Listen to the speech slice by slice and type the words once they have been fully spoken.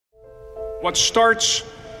What starts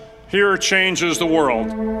here changes the world.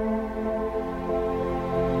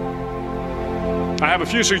 I have a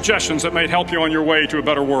few suggestions that may help you on your way to a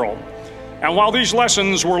better world. And while these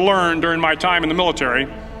lessons were learned during my time in the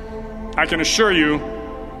military, I can assure you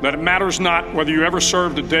that it matters not whether you ever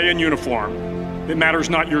served a day in uniform. It matters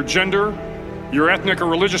not your gender, your ethnic or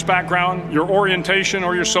religious background, your orientation,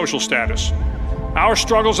 or your social status. Our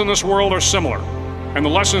struggles in this world are similar, and the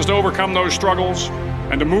lessons to overcome those struggles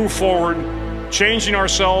and to move forward, changing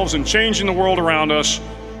ourselves and changing the world around us,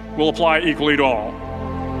 will apply equally to all.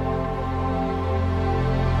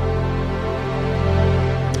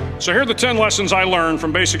 So here are the 10 lessons I learned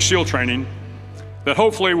from basic SEAL training that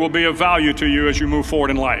hopefully will be of value to you as you move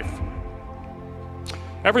forward in life.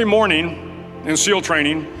 Every morning in SEAL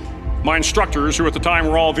training, my instructors, who at the time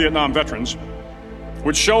were all Vietnam veterans,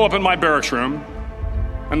 would show up in my barracks room,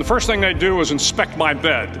 and the first thing they'd do was inspect my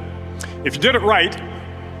bed. If you did it right,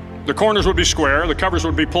 the corners would be square, the covers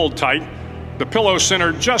would be pulled tight, the pillow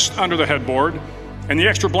centered just under the headboard, and the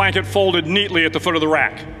extra blanket folded neatly at the foot of the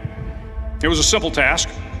rack. It was a simple task,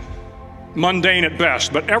 mundane at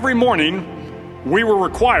best, but every morning we were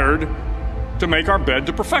required to make our bed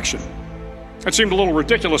to perfection. It seemed a little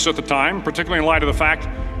ridiculous at the time, particularly in light of the fact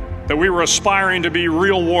that we were aspiring to be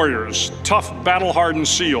real warriors, tough, battle-hardened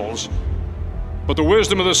SEALs. But the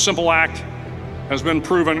wisdom of this simple act has been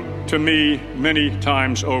proven to me many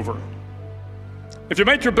times over. If you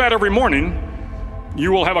make your bed every morning,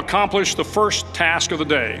 you will have accomplished the first task of the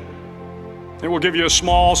day. It will give you a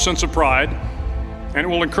small sense of pride, and it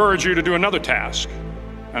will encourage you to do another task,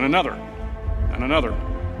 and another, and another.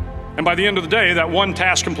 And by the end of the day, that one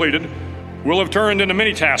task completed will have turned into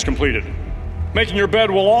many tasks completed. Making your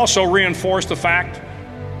bed will also reinforce the fact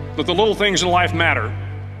that the little things in life matter.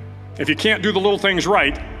 If you can't do the little things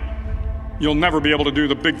right, you'll never be able to do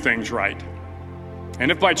the big things right. And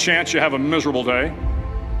if by chance you have a miserable day,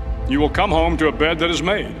 you will come home to a bed that is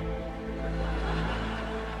made,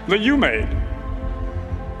 that you made.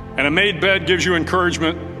 And a made bed gives you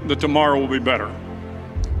encouragement that tomorrow will be better.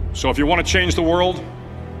 So if you want to change the world,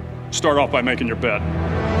 start off by making your bed.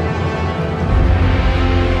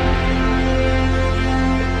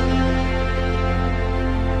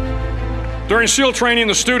 During SEAL training,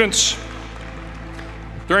 the students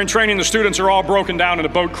are all broken down into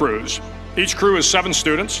boat crews. Each crew is 7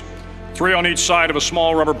 students, 3 on each side of a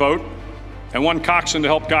small rubber boat, and 1 coxswain to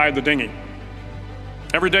help guide the dinghy.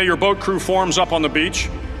 Every day your boat crew forms up on the beach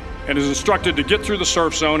and is instructed to get through the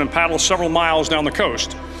surf zone and paddle several miles down the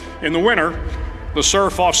coast. In the winter, the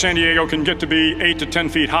surf off San Diego can get to be 8 to 10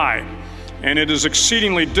 feet high, and it is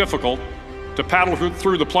exceedingly difficult to paddle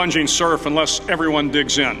through the plunging surf unless everyone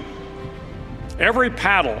digs in. Every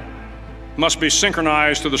paddle must be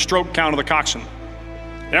synchronized to the stroke count of the coxswain.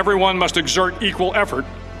 Everyone must exert equal effort,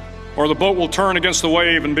 or the boat will turn against the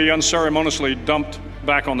wave and be unceremoniously dumped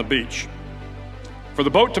back on the beach. For the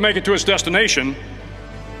boat to make it to its destination,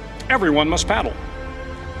 everyone must paddle.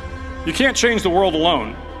 You can't change the world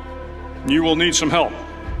alone. You will need some help.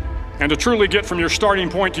 And to truly get from your starting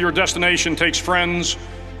point to your destination takes friends,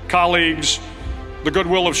 colleagues, the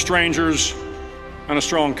goodwill of strangers, and a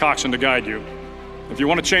strong coxswain to guide you. If you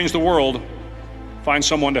want to change the world, find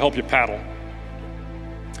someone to help you paddle.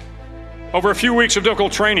 Over a few weeks of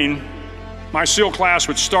difficult training, my SEAL class,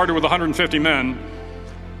 which started with 150 men,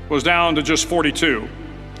 was down to just 42.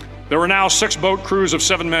 There were now 6 boat crews of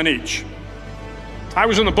 7 men each. I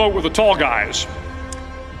was in the boat with the tall guys,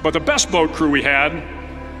 but the best boat crew we had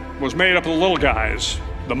was made up of the little guys,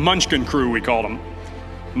 the Munchkin crew we called them.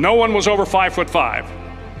 No one was over 5'5".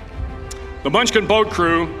 The Munchkin boat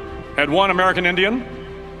crew had 1 American Indian,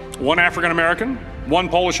 1 African American, 1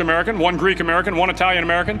 Polish American, 1 Greek American, 1 Italian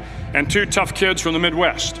American, and 2 tough kids from the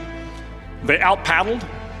Midwest. They out-paddled,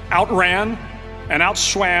 outran, and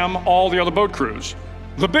outswam all the other boat crews.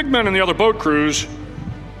 The big men in the other boat crews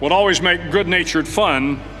would always make good-natured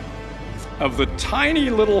fun of the tiny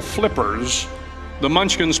little flippers the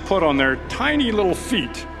Munchkins put on their tiny little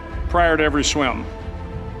feet prior to every swim.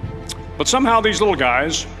 But somehow these little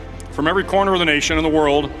guys from every corner of the nation and the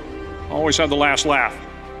world always had the last laugh,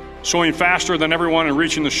 swimming faster than everyone and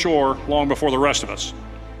reaching the shore long before the rest of us.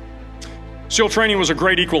 SEAL training was a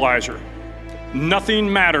great equalizer.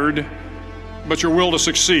 Nothing mattered but your will to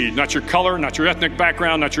succeed, not your color, not your ethnic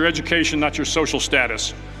background, not your education, not your social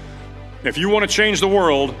status. If you want to change the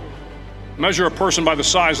world, measure a person by the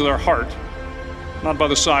size of their heart, not by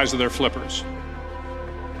the size of their flippers.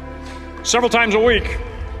 Several times a week,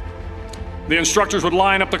 the instructors would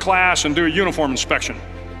line up the class and do a uniform inspection.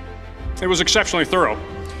 It was exceptionally thorough.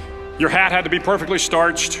 Your hat had to be perfectly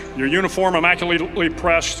starched, your uniform immaculately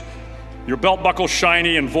pressed, your belt buckle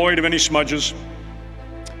shiny and void of any smudges.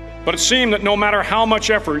 But it seemed that no matter how much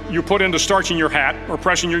effort you put into starching your hat or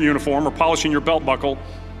pressing your uniform or polishing your belt buckle,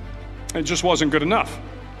 it just wasn't good enough.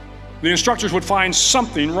 The instructors would find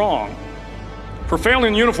something wrong. For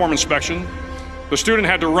failing the uniform inspection, the student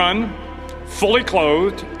had to run, fully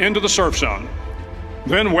clothed, into the surf zone,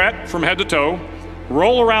 then wet from head to toe,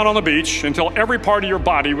 roll around on the beach until every part of your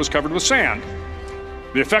body was covered with sand.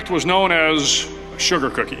 The effect was known as a sugar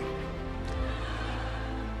cookie.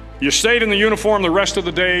 You stayed in the uniform the rest of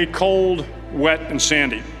the day, cold, wet, and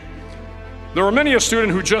sandy. There were many a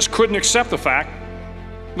student who just couldn't accept the fact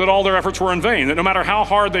that all their efforts were in vain, that no matter how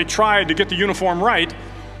hard they tried to get the uniform right,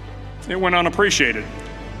 it went unappreciated.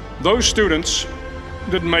 Those students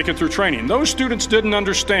didn't make it through training. Those students didn't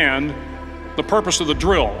understand the purpose of the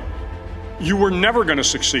drill. You were never going to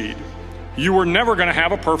succeed. You were never going to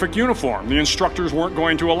have a perfect uniform. The instructors weren't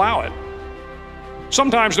going to allow it.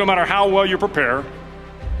 Sometimes, no matter how well you prepare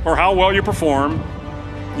or how well you perform,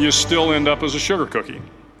 you still end up as a sugar cookie.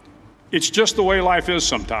 It's just the way life is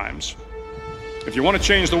sometimes. If you want to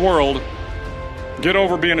change the world, get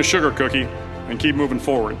over being a sugar cookie and keep moving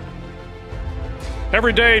forward.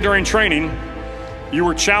 Every day during training, you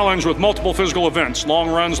were challenged with multiple physical events: long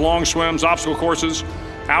runs, long swims, obstacle courses,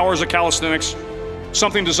 hours of calisthenics,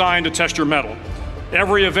 something designed to test your mettle.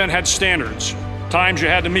 Every event had standards, times you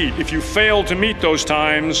had to meet. If you failed to meet those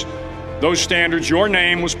times, those standards, your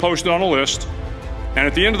name was posted on a list, and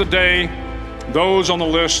at the end of the day, those on the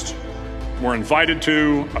list were invited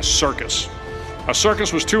to a circus. A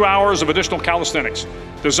circus was 2 hours of additional calisthenics,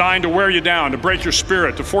 designed to wear you down, to break your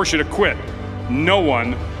spirit, to force you to quit. No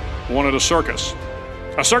one wanted a circus.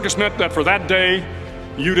 A circus meant that for that day,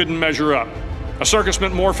 you didn't measure up. A circus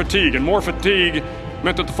meant more fatigue, and more fatigue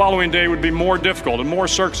meant that the following day would be more difficult and more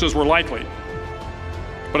circuses were likely.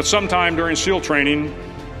 But at some time during SEAL training,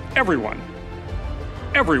 everyone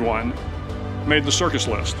made the circus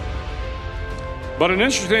list. But an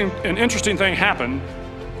interesting thing happened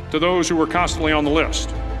to those who were constantly on the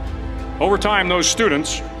list. Over time, those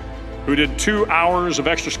students who did 2 hours of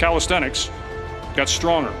extra calisthenics got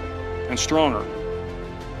stronger and stronger.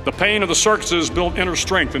 The pain of the circuses built inner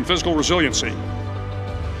strength and physical resiliency.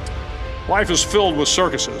 Life is filled with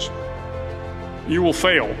circuses. You will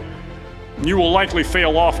fail. You will likely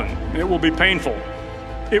fail often. It will be painful.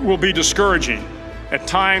 It will be discouraging. At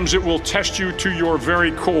times, it will test you to your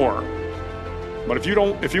very core. But if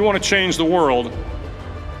you want to change the world,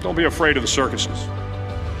 don't be afraid of the circuses.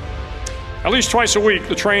 At least twice a week,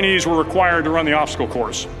 the trainees were required to run the obstacle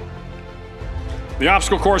course. The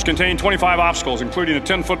obstacle course contained 25 obstacles, including a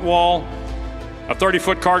 10-foot wall, a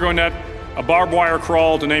 30-foot cargo net, a barbed wire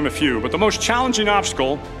crawl, to name a few. But the most challenging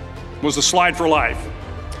obstacle was the slide for life.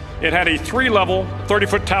 It had a 3-level,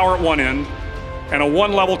 30-foot tower at one end and a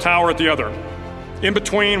 1-level tower at the other. In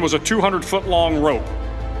between was a 200-foot long rope.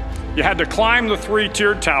 You had to climb the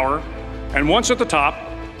 3-tiered tower, and once at the top,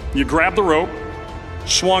 you grabbed the rope,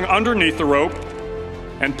 swung underneath the rope,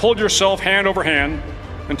 and pulled yourself hand over hand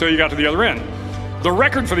until you got to the other end. The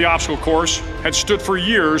record for the obstacle course had stood for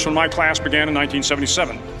years when my class began in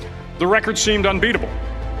 1977. The record seemed unbeatable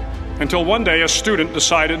until one day a student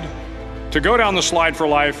decided to go down the slide for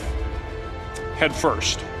life head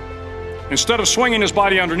first. Instead of swinging his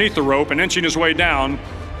body underneath the rope and inching his way down,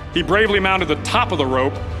 he bravely mounted the top of the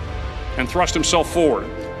rope and thrust himself forward.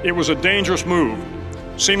 It was a dangerous move,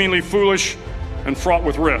 seemingly foolish and fraught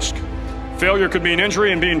with risk. Failure could mean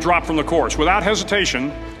injury and being dropped from the course. Without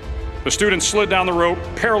hesitation, the student slid down the rope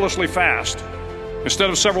perilously fast. Instead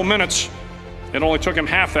of several minutes, it only took him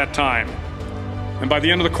half that time. And by the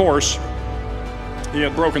end of the course, he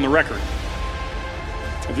had broken the record.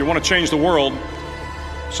 If you want to change the world,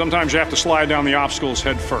 sometimes you have to slide down the obstacles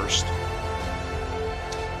head first.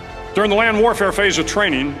 During the land warfare phase of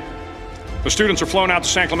training, the students are flown out to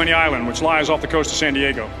San Clemente Island, which lies off the coast of San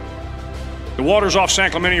Diego. The waters off San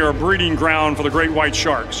Clemente are a breeding ground for the great white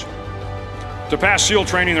sharks. To pass SEAL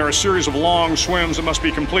training, there are a series of long swims that must be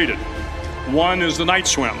completed. One is the night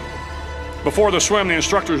swim. Before the swim, the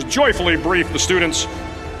instructors joyfully brief the students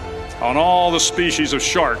on all the species of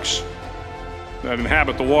sharks that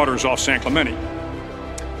inhabit the waters off San Clemente.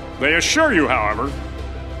 They assure you, however,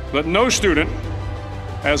 that no student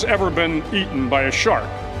has ever been eaten by a shark,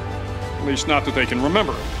 at least not that they can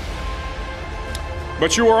remember.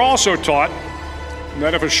 But you are also taught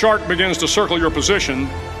that if a shark begins to circle your position,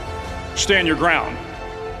 stand your ground.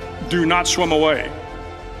 Do not swim away.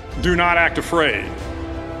 Do not act afraid.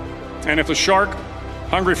 And if the shark,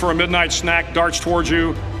 hungry for a midnight snack, darts towards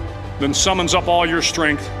you, then summons up all your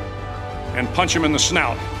strength and punch him in the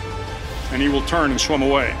snout, and he will turn and swim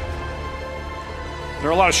away. There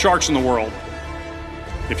are a lot of sharks in the world.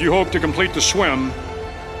 If you hope to complete the swim,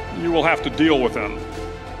 you will have to deal with them.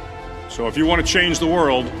 So if you want to change the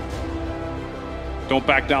world, don't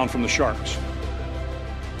back down from the sharks.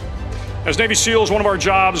 As Navy SEALs, one of our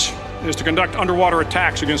jobs is to conduct underwater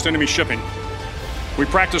attacks against enemy shipping. We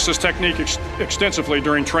practice this technique extensively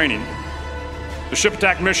during training. The ship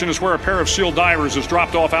attack mission is where a pair of SEAL divers is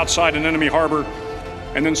dropped off outside an enemy harbor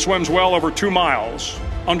and then swims well over 2 miles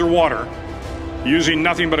underwater, using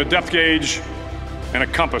nothing but a depth gauge and a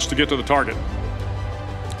compass to get to the target.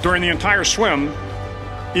 During the entire swim,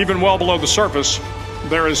 even well below the surface,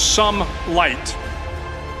 there is some light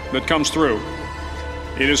that comes through.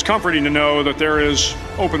 It is comforting to know that there is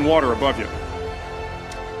open water above you.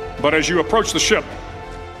 But as you approach the ship,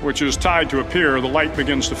 which is tied to a pier, the light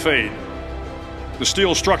begins to fade. The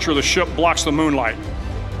steel structure of the ship blocks the moonlight.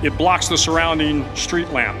 It blocks the surrounding street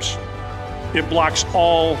lamps. It blocks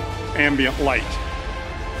all ambient light.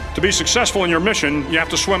 To be successful in your mission, you have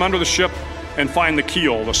to swim under the ship and find the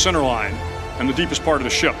keel, the center line, and the deepest part of the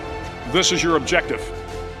ship. This is your objective.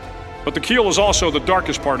 But the keel is also the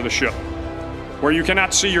darkest part of the ship, where you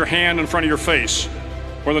cannot see your hand in front of your face,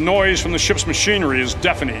 where the noise from the ship's machinery is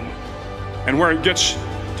deafening, and where it gets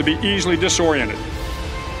to be easily disoriented,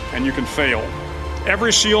 and you can fail.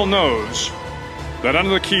 Every SEAL knows that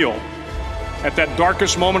under the keel, at that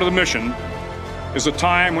darkest moment of the mission, is a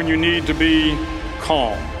time when you need to be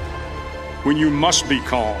calm, when you must be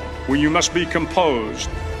calm, when you must be composed,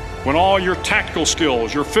 when all your tactical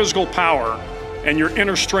skills, your physical power, and your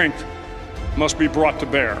inner strength must be brought to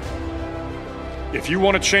bear. If you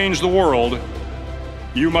want to change the world,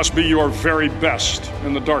 you must be your very best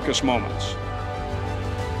in the darkest moments.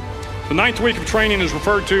 The 9th week of training is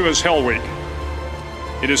referred to as Hell Week.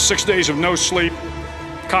 It is 6 days of no sleep,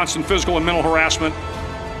 constant physical and mental harassment,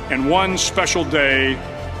 and one special day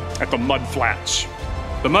at the Mud Flats.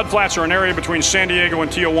 The Mud Flats are an area between San Diego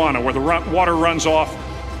and Tijuana where the water runs off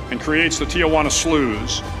and creates the Tijuana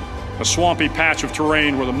Sloughs, a swampy patch of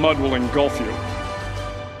terrain where the mud will engulf you.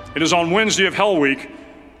 It is on Wednesday of Hell Week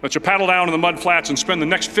that you paddle down to the Mud Flats and spend the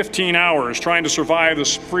next 15 hours trying to survive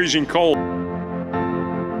this freezing cold.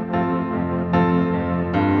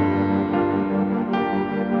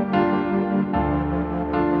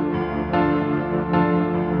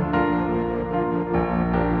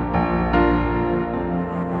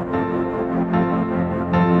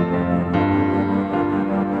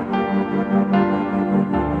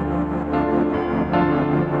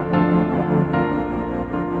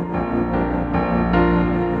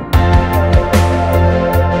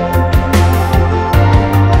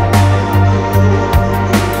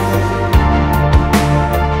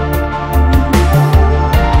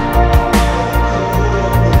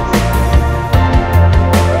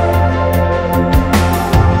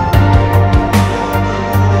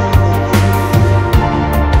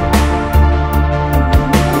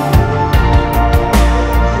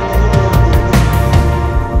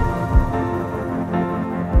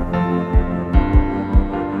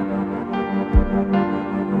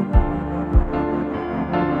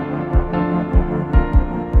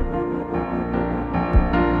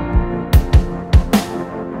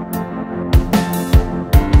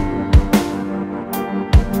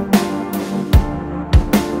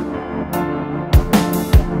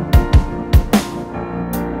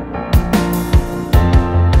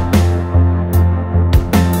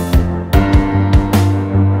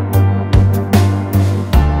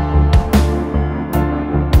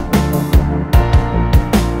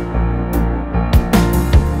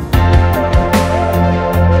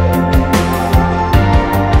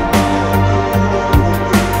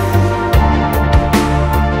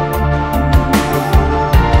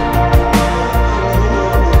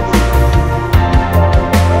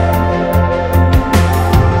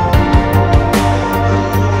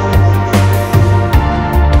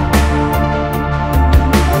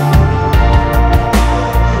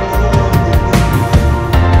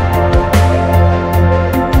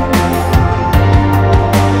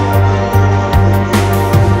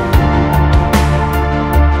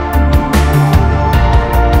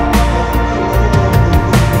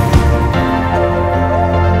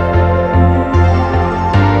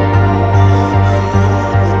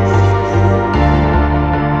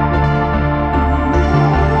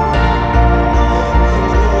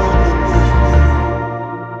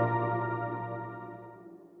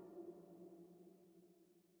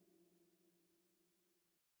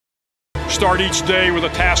 Start each day with a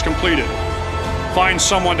task completed. Find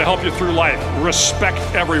someone to help you through life. Respect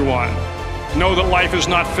everyone. Know that life is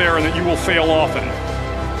not fair and that you will fail often.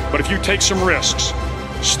 But if you take some risks,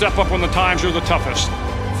 step up when the times are the toughest,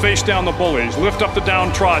 face down the bullies, lift up the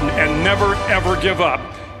downtrodden, and never, ever give up.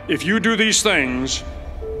 If you do these things,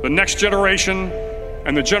 the next generation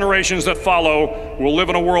and the generations that follow will live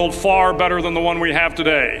in a world far better than the one we have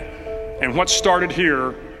today. And what started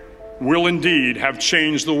here will indeed have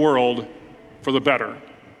changed the world for the better.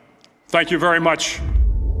 Thank you very much.